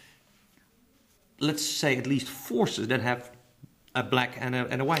with, let's say, at least forces that have a black and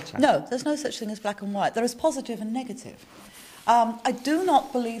a white side. No, there's no such thing as black and white. There is positive and negative. I do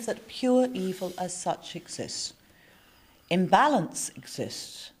not believe that pure evil as such exists. Imbalance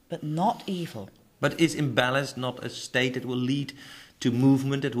exists, but not evil. But is imbalance not a state that will lead to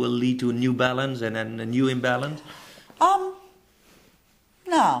movement, that will lead to a new balance and then a new imbalance?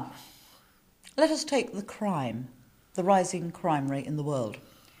 Now, let us take the rising crime rate in the world.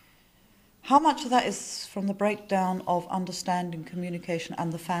 How much of that is from the breakdown of understanding, communication,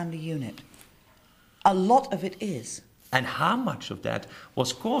 and the family unit? A lot of it is. And how much of that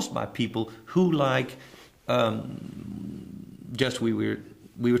was caused by people who, like, we were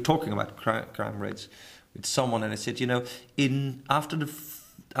talking about crime rates with someone, and I said, after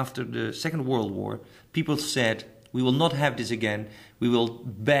the Second World War, people said, we will not have this again. We will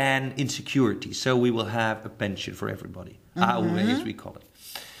ban insecurity, so we will have a pension for everybody, as we call it.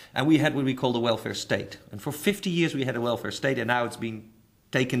 And we had what we call the welfare state. And for 50 years we had a welfare state, and now it's been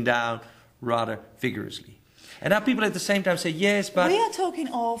taken down rather vigorously. And now people at the same time say, yes, but... We are talking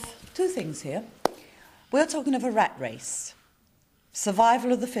of two things here. We are talking of a rat race.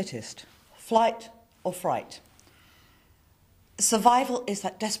 Survival of the fittest. Flight or fright. Survival is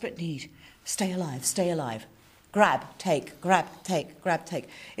that desperate need. Stay alive, stay alive. Grab, take, grab, take, grab, take.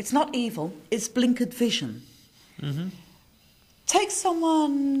 It's not evil, it's blinkered vision. Take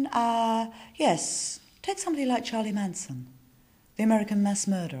someone, take somebody like Charlie Manson, the American mass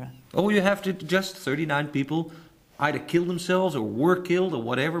murderer. Oh, you have to just 39 people either kill themselves or were killed or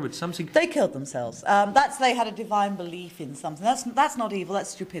whatever, but something... They killed themselves. They had a divine belief in something. That's not evil,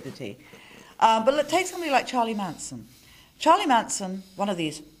 that's stupidity. But take somebody like Charlie Manson. Charlie Manson, one of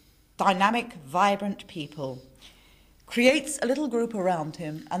these dynamic, vibrant people, creates a little group around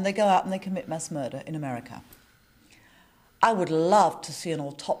him, and they go out and they commit mass murder in America. I would love to see an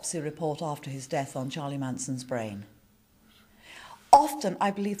autopsy report after his death on Charlie Manson's brain. Often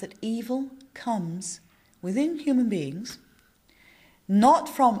I believe that evil comes within human beings, not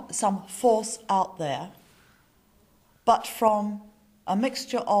from some force out there, but from a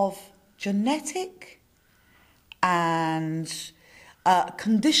mixture of genetic and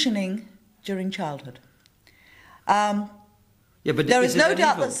conditioning during childhood. But there is no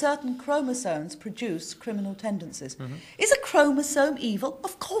doubt that certain chromosomes produce criminal tendencies. Is a chromosome evil?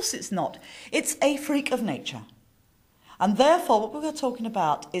 Of course it's not. It's a freak of nature. And therefore, what we're talking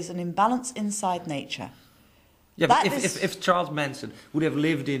about is an imbalance inside nature. Yeah, but if Charles Manson would have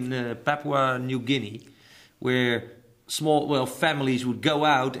lived in Papua New Guinea, where families would go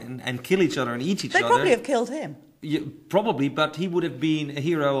out and kill each other and eat each other... They probably have killed him. Yeah, probably, but he would have been a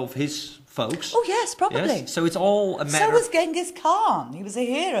hero of his folks. Oh, yes, probably. Yes? So it's all a matter... So was Genghis Khan. He was a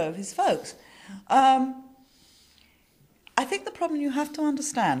hero of his folks. I think the problem you have to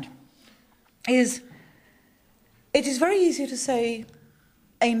understand is it is very easy to say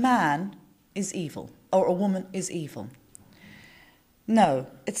a man is evil or a woman is evil. No,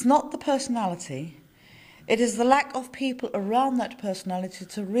 it's not the personality. It is the lack of people around that personality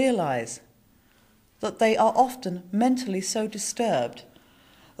to realise that they are often mentally so disturbed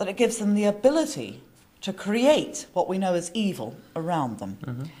that it gives them the ability to create what we know as evil around them.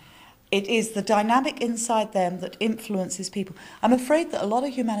 Mm-hmm. It is the dynamic inside them that influences people. I'm afraid that a lot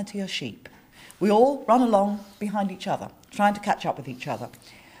of humanity are sheep. We all run along behind each other, trying to catch up with each other.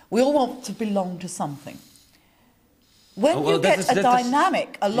 We all want to belong to something. When you get a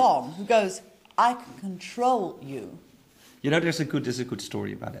dynamic along who goes, I can control you. You know, there's a good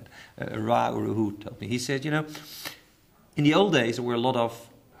story about it. Ra Uruhu told me. He said, you know, in the old days there were a lot of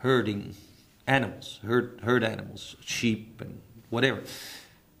herding animals, herd animals, sheep and whatever.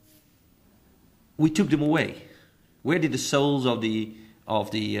 We took them away. Where did the souls of the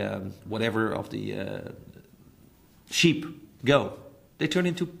sheep go? They turn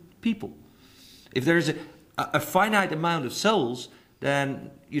into people. If there is a finite amount of souls,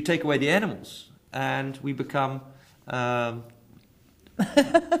 then you take away the animals, and we become.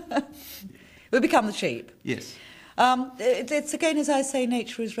 We become the sheep. Yes. It's again, as I say,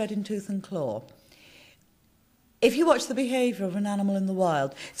 nature is red in tooth and claw. If you watch the behaviour of an animal in the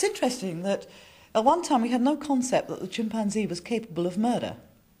wild, it's interesting that at one time we had no concept that the chimpanzee was capable of murder,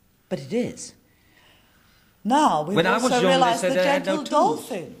 but it is. Now we've also realised the gentle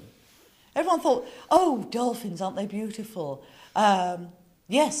dolphin. Everyone thought, oh, dolphins, aren't they beautiful?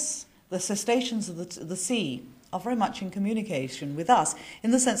 Yes, the crustaceans of the sea are very much in communication with us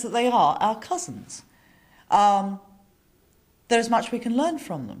in the sense that they are our cousins. There is much we can learn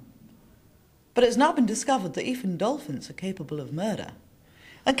from them. But it's now been discovered that even dolphins are capable of murder.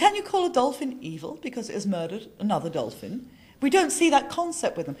 And can you call a dolphin evil because it has murdered another dolphin? We don't see that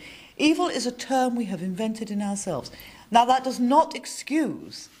concept with them. Evil is a term we have invented in ourselves. Now, that does not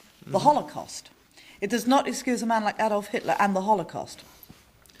excuse the Holocaust. It does not excuse a man like Adolf Hitler and the Holocaust.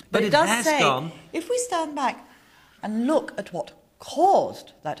 But it does say, if we stand back and look at what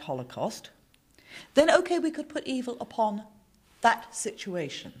caused that Holocaust, then, okay, we could put evil upon that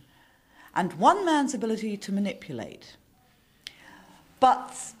situation and one man's ability to manipulate.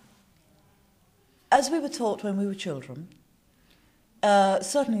 But as we were taught when we were children,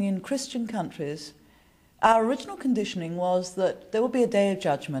 certainly in Christian countries, our original conditioning was that there will be a day of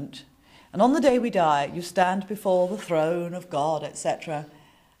judgment, and on the day we die, you stand before the throne of God, etc.,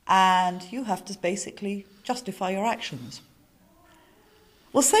 and you have to basically justify your actions.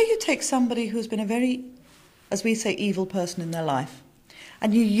 Well, say you take somebody who's been a very, as we say, evil person in their life,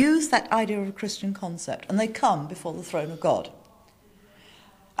 and you use that idea of a Christian concept, and they come before the throne of God.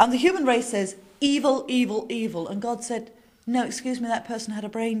 And the human race says, evil, evil, evil. And God said, no, excuse me, that person had a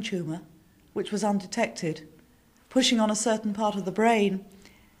brain tumour, which was undetected, pushing on a certain part of the brain.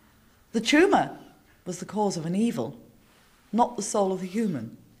 The tumour was the cause of an evil, not the soul of the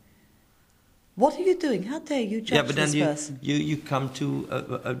human. What are you doing? How dare you judge this person? You come to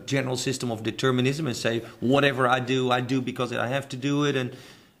a general system of determinism and say, whatever I do because I have to do it, and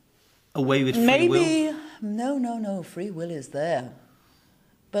away with free will. No, free will is there.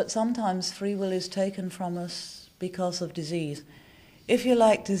 But sometimes free will is taken from us because of disease. If you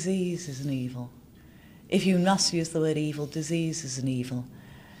like, disease is an evil. If you must use the word evil, disease is an evil.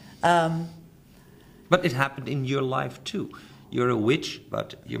 But it happened in your life too. You're a witch,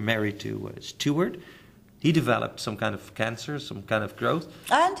 but you're married to Stuart. He developed some kind of cancer, some kind of growth.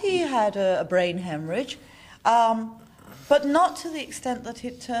 And he had a brain hemorrhage, but not to the extent that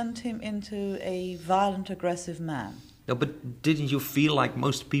it turned him into a violent, aggressive man. No, but didn't you feel like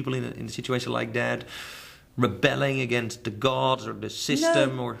most people in a situation like that, rebelling against the gods or the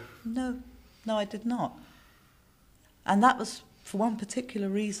system? No, I did not. And that was for one particular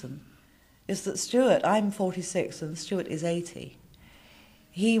reason, is that Stuart, I'm 46 and Stuart is 80.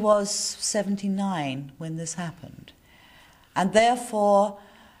 He was 79 when this happened. And therefore,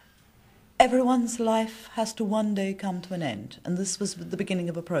 everyone's life has to one day come to an end. And this was the beginning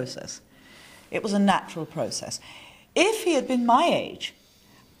of a process. It was a natural process. If he had been my age,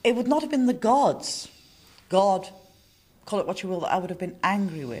 it would not have been the gods, God, call it what you will, that I would have been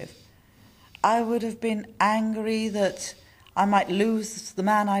angry with. I would have been angry that I might lose the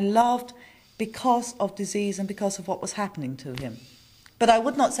man I loved because of disease and because of what was happening to him. But I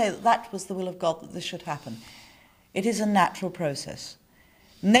would not say that that was the will of God that this should happen. It is a natural process.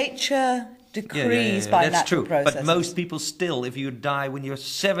 Nature decrees by that's natural true. processes. But most people still, if you die when you're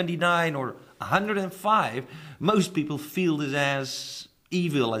 79 or 105, most people feel this as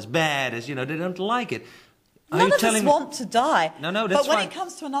evil, as bad, as, they don't like it. None of us want to die. No, that's But when fine. it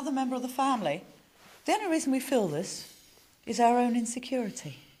comes to another member of the family, the only reason we feel this is our own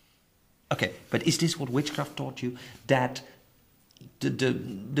insecurity. Okay, but is this what witchcraft taught you? That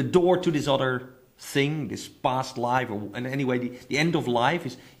the door to this other thing, this past life, or and anyway, the end of life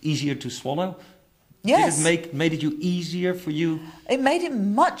is easier to swallow? Yes. Did it made it you easier for you? It made it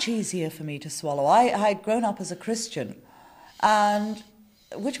much easier for me to swallow. I had grown up as a Christian, and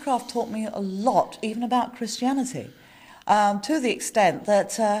witchcraft taught me a lot, even about Christianity, to the extent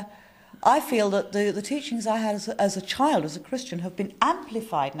that I feel that the teachings I had as a child, as a Christian, have been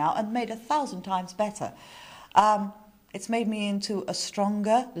amplified now and made 1,000 times better. It's made me into a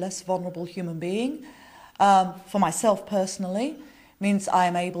stronger, less vulnerable human being. For myself personally, means I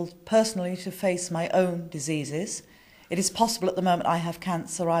am able personally to face my own diseases. It is possible at the moment I have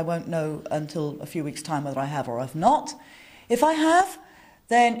cancer. I won't know until a few weeks' time whether I have or have not. If I have,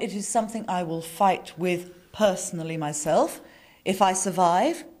 then it is something I will fight with personally myself. If I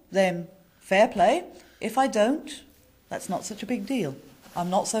survive, then fair play. If I don't, that's not such a big deal. I'm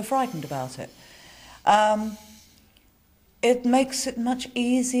not so frightened about it. It makes it much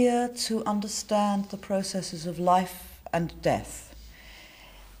easier to understand the processes of life and death.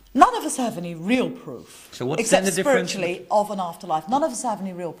 None of us have any real proof, so what's except then the spiritually, of an afterlife. None of us have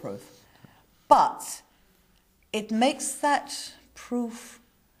any real proof. But it makes that proof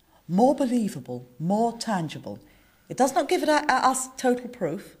more believable, more tangible. It does not give us total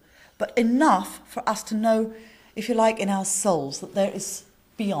proof, but enough for us to know, if you like, in our souls that there is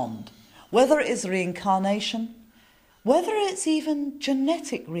beyond. Whether it is reincarnation, whether it's even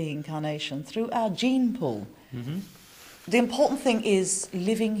genetic reincarnation through our gene pool. Mm-hmm. The important thing is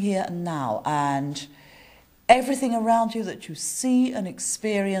living here and now, and everything around you that you see and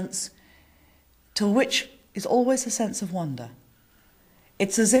experience, to which is always a sense of wonder.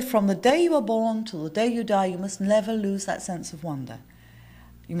 It's as if from the day you are born till the day you die, you must never lose that sense of wonder.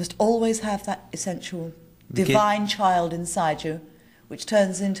 You must always have that essential divine child inside you, which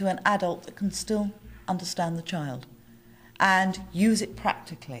turns into an adult that can still understand the child and use it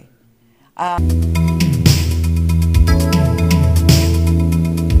practically.